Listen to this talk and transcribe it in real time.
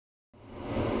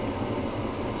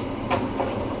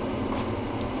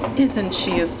Isn't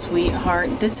she a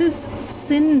sweetheart? This is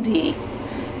Cindy.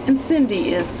 And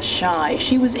Cindy is shy.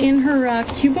 She was in her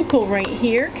cubicle right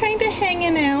here, kind of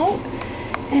hanging out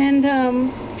and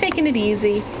taking it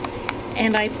easy.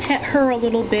 And I pet her a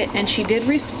little bit, and she did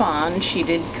respond. She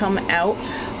did come out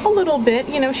a little bit.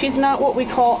 You know, she's not what we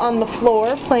call on the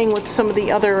floor playing with some of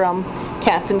the other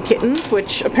cats and kittens,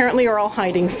 which apparently are all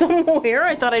hiding somewhere.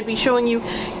 I thought I'd be showing you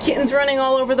kittens running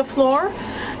all over the floor,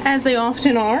 as they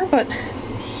often are, but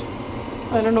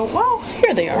I don't know. Well,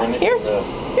 here they are. Here's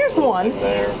one.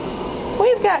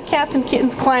 We've got cats and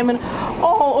kittens climbing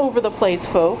all over the place,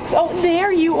 folks. Oh,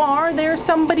 there you are. There's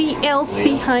somebody else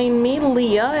behind me,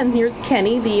 Leah, and here's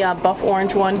Kenny, the buff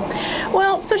orange one.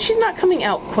 Well, so she's not coming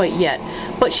out quite yet,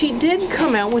 but she did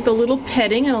come out with a little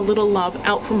petting and a little love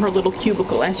out from her little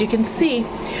cubicle. As you can see,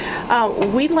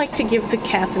 we'd like to give the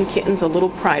cats and kittens a little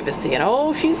privacy. And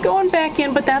oh, she's going back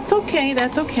in, but that's okay.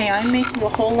 That's okay. I'm making a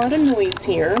whole lot of noise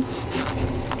here.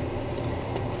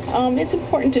 It's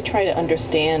important to try to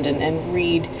understand and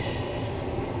read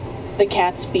the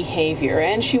cat's behavior,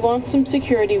 and she wants some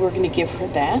security. We're going to give her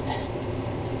that.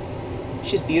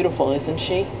 She's beautiful, isn't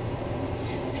she?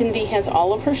 Cindy has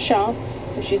all of her shots.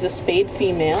 She's a spayed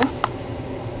female,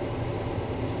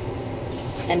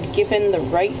 and given the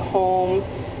right home,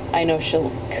 I know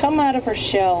she'll come out of her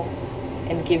shell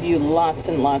and give you lots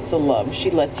and lots of love.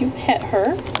 She lets you pet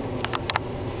her.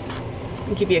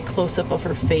 I'll give you a close-up of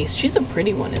her face. She's a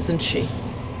pretty one, isn't she?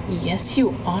 Yes,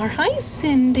 you are. Hi,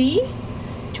 Cindy.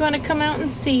 Do you want to come out and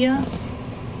see us?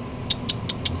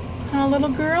 Huh, little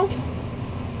girl?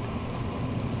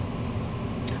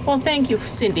 Well, thank you,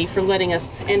 Cindy, for letting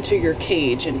us enter your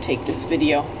cage and take this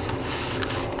video.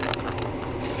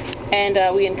 And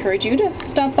we encourage you to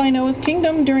stop by Noah's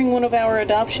Kingdom during one of our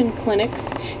adoption clinics.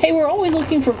 Hey, we're always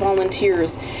looking for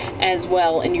volunteers as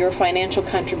well, and your financial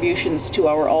contributions to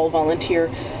our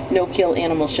all-volunteer, no-kill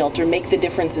animal shelter make the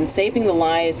difference in saving the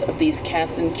lives of these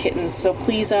cats and kittens. So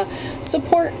please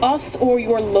support us or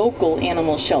your local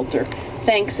animal shelter.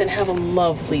 Thanks, and have a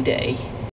lovely day.